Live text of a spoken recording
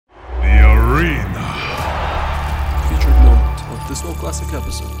classic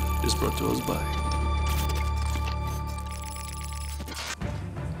episode is brought to us by...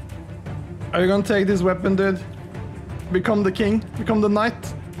 Are you gonna take this weapon, dude? Become the king? Become the knight?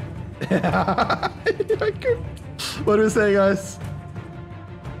 What do you say, guys?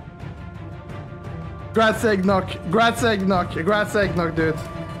 Grats eggnog, grats eggnog, grats eggnog, dude.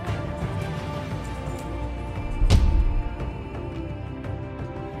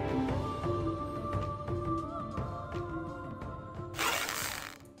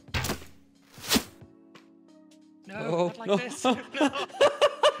 No, not like this. No.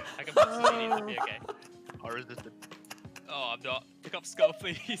 I can it'll be okay. I resisted. Oh, I'm not. Pick up skull,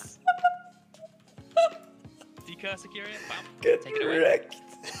 please. Decurse Akira. Bam. Get Take it away. wrecked.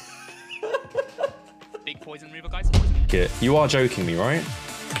 Big poison remover, guys. Poison. You are joking me, right?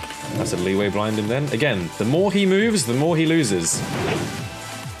 That's a leeway blind him then. Again, the more he moves, the more he loses.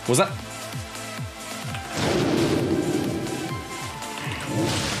 Was that?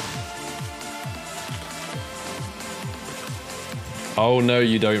 Oh no,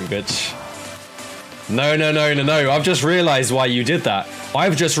 you don't, bitch. No, no, no, no, no. I've just realized why you did that.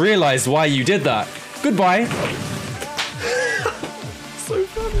 I've just realized why you did that. Goodbye. So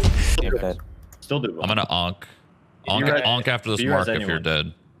funny. Okay. Still do. I'm gonna onk. Onk after this mark if you're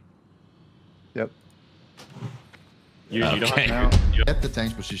dead. Yep. You don't Okay. have to. Get the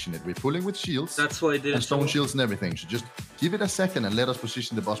tank's position it. We're pulling with shields. That's why I did and stone shields and everything. So just give it a second and let us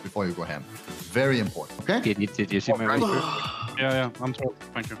position the boss before you go ham. Very important, okay? Did you see my right? Yeah, I'm sorry.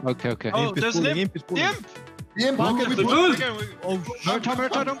 Thank you. Okay. Oh, there's an imp. The imp, look at it. No, don't go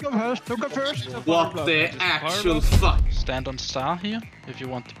first. Don't go first. What the actual fuck? Stand on star here if you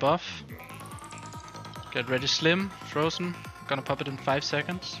want the buff. Get ready, Slim, Frozen. Gonna pop it in 5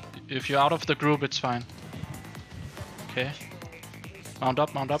 seconds. If you're out of the group, it's fine. Okay. Mount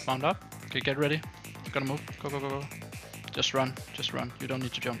up. Okay, get ready. Gonna move. Go. Just run. You don't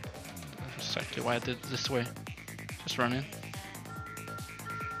need to jump. That's exactly why I did it this way. Just run in.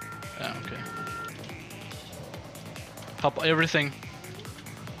 Yeah, okay. Pop everything.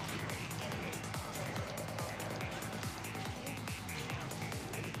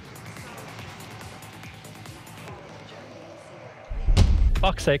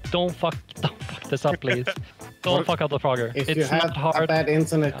 Fuck's sake, don't fuck this up, please. Don't fuck up the Frogger. If it's you have not hard. a bad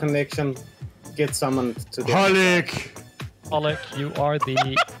internet connection, get someone to the Alec! Alec, you are the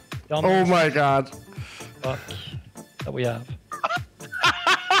Oh dumbest my god. fuck that we have.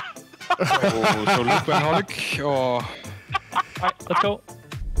 Oh, so look where Alec or... Alright, let's go.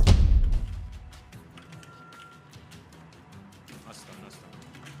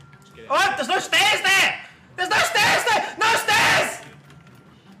 Oh, there's no stairs there! There's no stairs there! No stairs!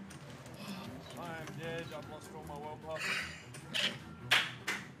 I'm dead. I've lost all my world pass.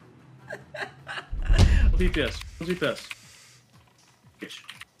 DPS. Ish.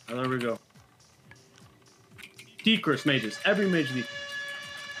 Oh, there we go. Decurse mages. Every mage decurse.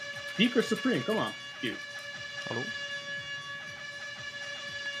 Decurse Supreme, come on. You. Hello?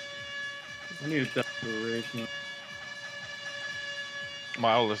 I need a declaration.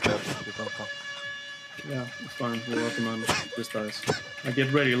 My owl is dead. You don't come. Yeah, it's fine. We're working on this dice. I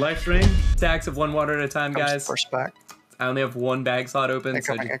get ready. Life drain. Stacks of one water at a time, guys. First back. I only have one bag slot open.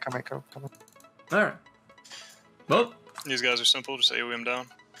 Come so on. Alright. Well, these guys are simple. Just AoE them down.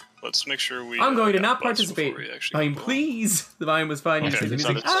 Let's make sure we. I'm going to not participate. I'm please. The volume was fine. Okay, The so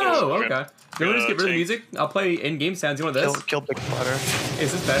music. that's Oh, okay. okay. Then we'll just get rid of the music. I'll play in-game sounds. You want this? Kill Big Butter.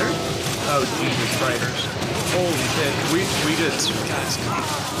 Is this better? Oh, Jesus Christ. Holy shit. We just...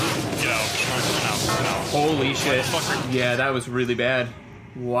 Get out. Holy shit. Yeah, that was really bad.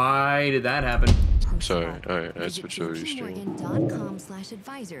 Why did that happen? Sorry, I switched over to stream.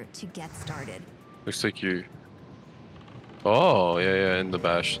 JoshMorgan.com/advisor to get started. Looks like you. Oh, yeah, and the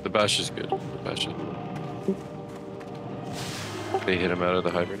bash. The bash is good. The bash is... They hit him out of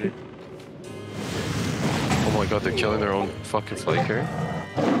the hibernate. Oh my god, they're killing their own fucking flaker.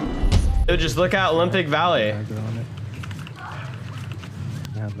 Dude, just look out Olympic Valley. I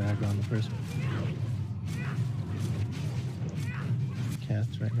have Viagra on the first one.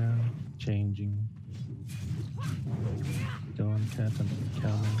 Cats right now. Changing. Going cats and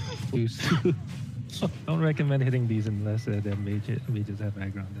counting. Don't recommend hitting these unless the mages have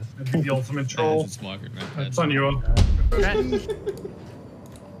aggro on this. The ultimate troll. It's on you.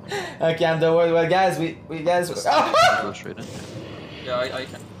 Okay, I'm done. Well, guys, we guys. Oh! Yeah, I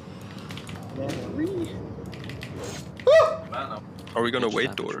can. Are we gonna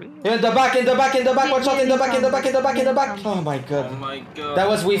wait or? In the back, watch out, in the back. Oh my god. Oh my god. That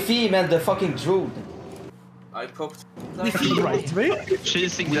was Wi-Fi, man, the fucking druid. I poked. Right, mate?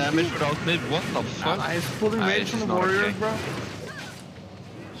 Chasing damage without mid, what the fuck? I have pulling rage from the warriors, bro.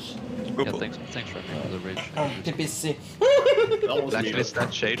 Yeah, thanks for the rage. Oh, TPC. Actually, is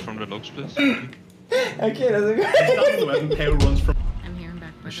that shade from the looks, please? Okay, that's okay. I'm here and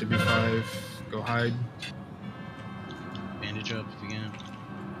back. There should be 5. Go hide. Bandage up if you can.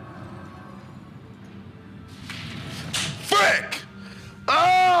 Frick!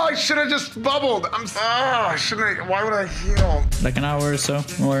 Oh, I should have just bubbled. I shouldn't. Why would I heal? Like an hour or so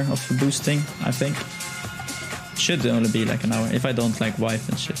more of boosting, I think. Should only be like an hour if I don't like wipe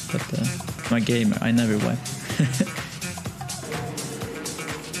and shit. But my gamer, I never wipe.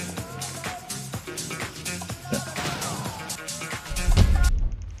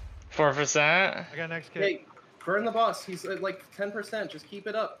 4%. I got next kick. Hey, burn the boss. He's at like 10%. Just keep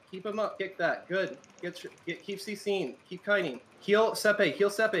it up. Keep him up. Kick that. Good. Keep CCing. Keep kiting. Heal Sepe. Heal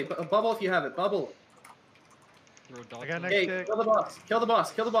Sepe. Bubble if you have it. Bubble. I got next Hey, kick. kill the boss. Kill the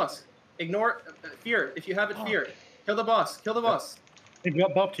boss. Kill the boss. Ignore fear. If you have it, fear. Kill the boss. Kill the boss. He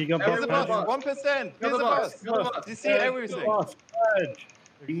got bopped. He got Kill the bopped. boss. 1%. Kill the boss. Kill the boss. You see everything. Purge.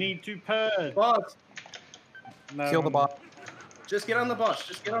 You need to purge. Boss. Kill the boss. Just get on the boss.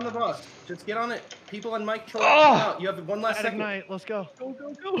 Just get on the boss. Just get on it. People on mic troll out. You have one last second. Ignite. Let's go. Go,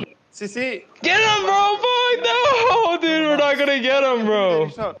 go, go. CC. Get him, bro, boy! No! Dude, we're not gonna get him, bro.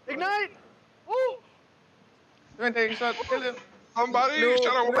 Ignite! Woo! Take a shot. Kill him. Somebody,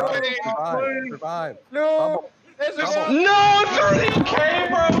 shut up. Survive. No! No, 30k,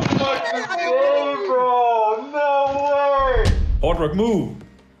 bro! Fucking day, bro! No way! Hard rock, move!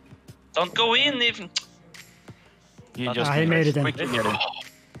 Don't go in even. He made it in.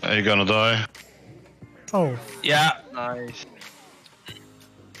 Are you gonna die? Oh. Yeah. Nice.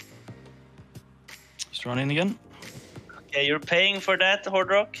 Just run in again. Okay, you're paying for that, Hard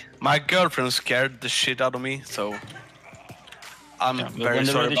Rock? My girlfriend scared the shit out of me, so I'm very when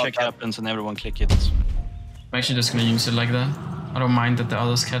the sorry ready about check that. happens and everyone click it. I'm actually just gonna use it like that. I don't mind that the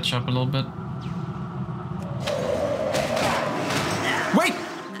others catch up a little bit. Wait!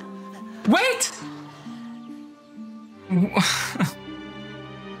 Wait!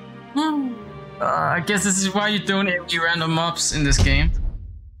 I guess this is why you don't have random mobs in this game.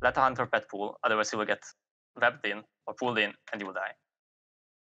 Let the hunter pet pool, otherwise you will get webbed in or pulled in and you will die.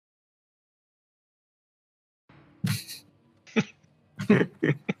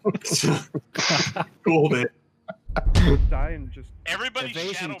 Cool, man. Die and just. Everybody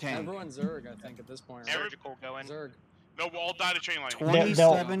Evasion shadow. tank. Everyone's Zerg, I think, at this point. Surgical going. Zerg. No, we'll all die to chain line.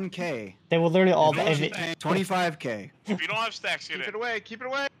 27k. They will literally all die. 25k. If you don't have stacks, get Keep it away. Keep it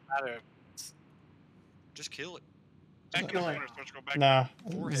away. Just kill it. Kill it. Nah.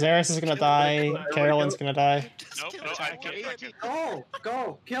 Xeris is gonna die. Carolyn's gonna die. Nope, no, I can't. Go,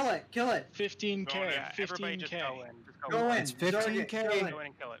 go, kill it, kill it. 15k. 15k. Go in. It's 15k.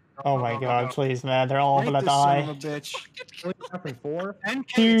 Oh my god, please, man. They're all gonna die. Son of a bitch.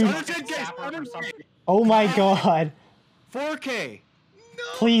 10K. Oh my god. 4k.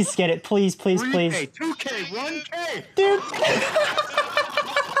 Please get it. Please, please, 3K, please. 2k, 1k. Dude.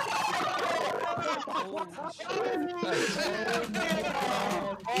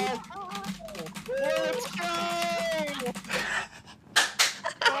 Let's go!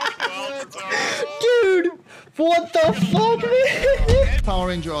 Dude! What the fuck, man? Power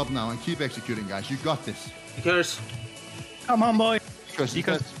Ranger up now and keep executing, guys. You got this. Curse. Come on, boy.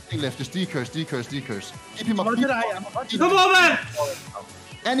 Decurse. Left. Just decurse. Keep him up. Come on, man!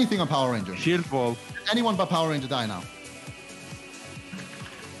 Anything on Power Ranger. Shield wall. Anyone but Power Ranger die now.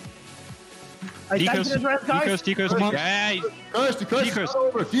 Decurse. Come on. Decurse.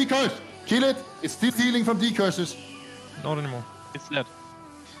 Over. Decurse. Kill it. It's still healing from decurses. Not anymore. It's dead.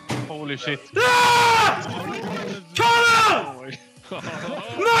 Holy shit. Ah! Connor! No,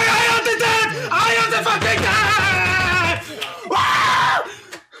 I am the dead! I am the fucking dead! Ah!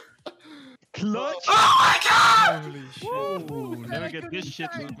 Clutch. Oh my god! Holy shit. Never get this shit,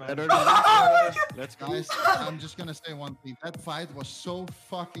 man. Let's guys, I'm just gonna say one thing. That fight was so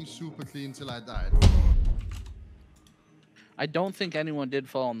fucking super clean till I died. I don't think anyone did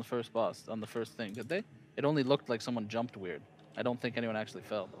fall on the first boss, on the first thing, did they? It only looked like someone jumped weird. I don't think anyone actually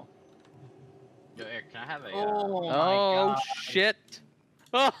fell, though. Yo, Eric, can I have a... Oh, shit.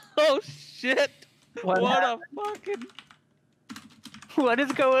 Oh, shit. What a fucking... What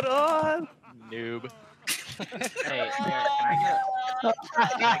is going on? Noob. Hey, Eric, can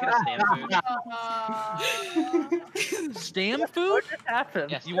I get a stam food? Stam food? What just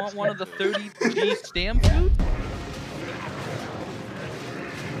happened? Yes, You want one of the 30G stam food?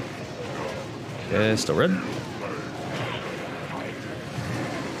 Okay, still red.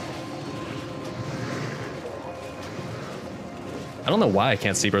 I don't know why I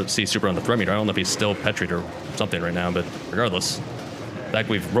can't see super on the threat meter. I don't know if he's still petried or something right now, but regardless. Like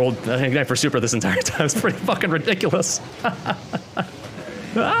we've rolled Ignite for super this entire time. It's pretty fucking ridiculous.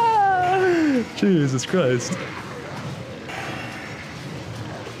 Ah, Jesus Christ.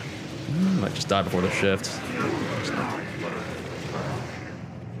 Might just die before the shift.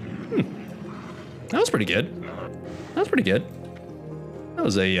 That was pretty good. That was pretty good. That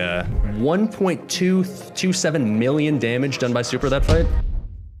was a 1.227 million damage done by super that fight.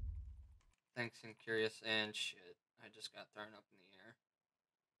 Thanks, and curious and shit. I just got thrown up in the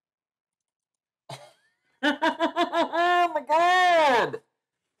air. Oh my god!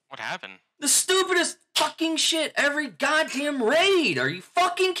 What happened? The stupidest fucking shit every goddamn raid! Are you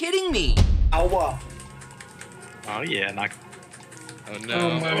fucking kidding me? Ow. Oh yeah, knock. Oh no.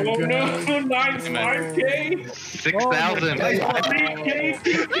 Oh my god. No, 95k! 6,000.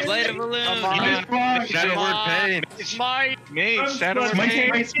 3k! Light a balloon. Shadow word pain. It's mine! Me. Shadow word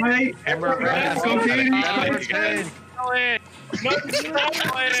pain. It's mine! Emerald red. Go get it! Shadow word pain.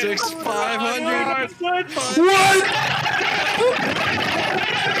 6,500! What the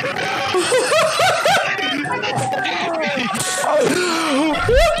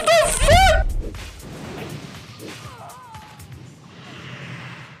fuck?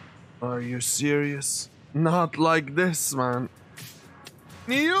 Are you serious? Not like this, man.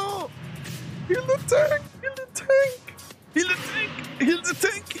 Neo! Heal the tank! Heal the tank! Heal the tank! Heal the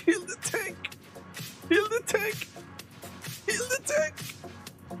tank! Heal the tank! Heal the tank! Heal the tank!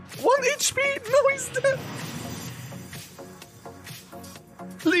 1 HP! No, he's dead!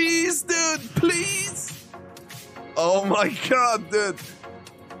 Please, dude! Please! Oh my god, dude!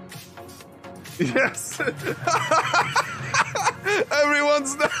 Yes!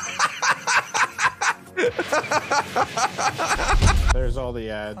 Everyone's dead! There's all the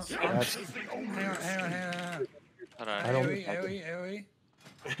ads. That's... I don't...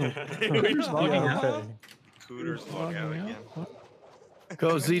 Cooter's log out again.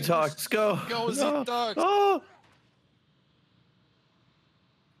 Go Z-Talks, go! Go Z-Talks! Oh!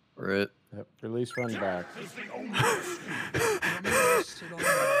 Rit. Yep, release run back.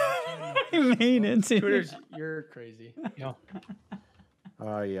 I made it. Cooters, you're crazy. Yeah.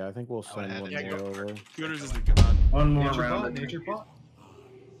 Yeah, I think we'll send one more over. Cooters is the god. One more Nature round. bot, nature bot.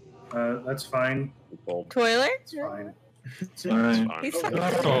 That's fine. Toilet? It's fine. It's fine. He's fine.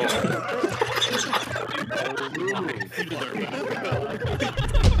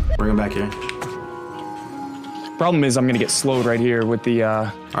 Bring him back here. Problem is, I'm gonna get slowed right here with the.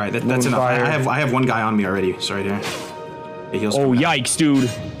 All right, that's enough. I have one guy on me already. Sorry, there. He heals. Oh yikes, dude!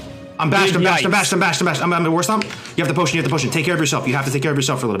 I'm bashed. I'm bashed. I'm bashed. I'm bashed. I'm bashed. I'm the worst. You have the potion. You have the potion. Take care of yourself. You have to take care of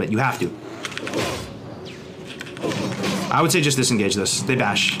yourself for a little bit. You have to. I would say just disengage this. They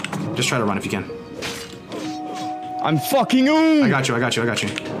bash. Just try to run if you can. I'm fucking ooh! I got you. I got you. I got you.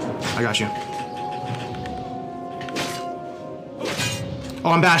 I got you.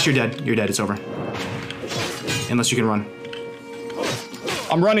 Oh, I'm bashed. You're dead. You're dead. It's over. Unless you can run.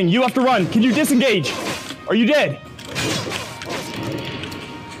 I'm running. You have to run. Can you disengage? Are you dead?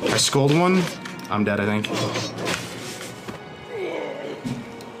 I scold one. I'm dead, I think.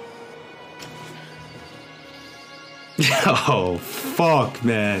 Oh, fuck,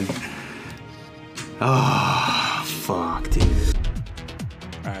 man. Oh, fuck, dude.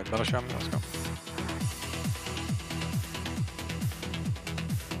 Alright, that'll show me. Let's go.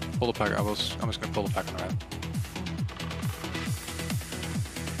 Pull the pack. I'm just gonna pull the pack on the right.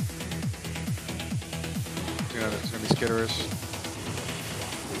 There's gonna be skitterers.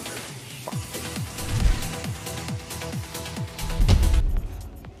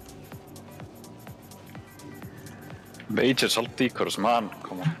 Mage is salty, cause man,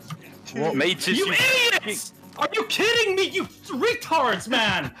 come on. Whoa. Mage is You idiots! Are you kidding me? You retards,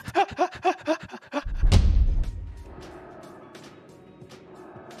 man!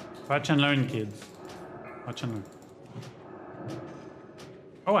 Watch and learn, kids. Watch and learn.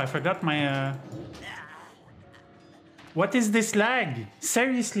 Oh, I forgot my. What is this lag?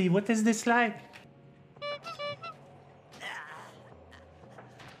 Seriously, what is this lag?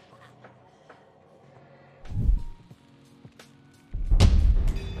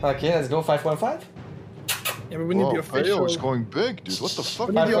 Okay, let's go 5.5. Yeah, but we need the official. Whoa, it's going big, dude. What the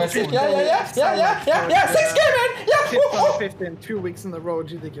fuck? Yeah. 6K, man. Yeah. 15, 2 weeks in a row,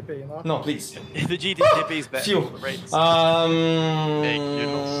 GDKP, you know? No, please. The GDKP is better. Phew.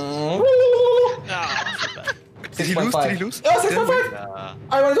 Did he lose? 6.5. Oh, 6.5!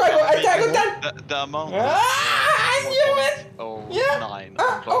 I want to try. I got 10! The amount. I knew it! Oh, Yeah. 9. No,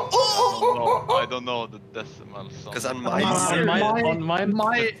 I don't know the decimal. Because on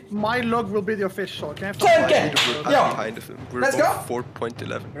My log will be the official, okay? 10K! Yeah. Behind the film. We're Let's both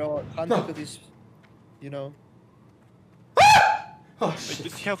 4.11. Bro, can't look at this, you know. Oh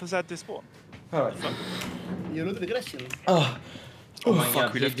shit. kel'thuzad despawn. Alright. You looted the Gressil. Oh. Oh my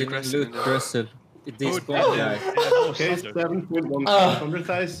god, we left the Gressil. Gressil. It despawned, guys. Okay, 7.1 100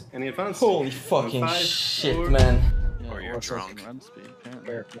 size. Any advance? Holy fucking 5, shit, 4, man. Or you're drunk.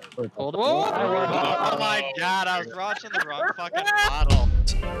 Hold Oh my god, I was watching the wrong fucking model.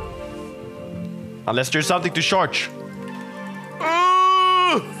 Unless there's something to charge.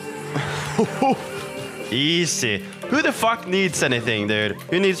 Easy. Who the fuck needs anything, dude?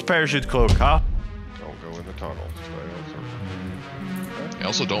 Who needs parachute cloak, huh? Don't go in the tunnels. I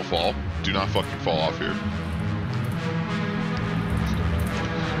also don't fall. Do not fucking fall off here.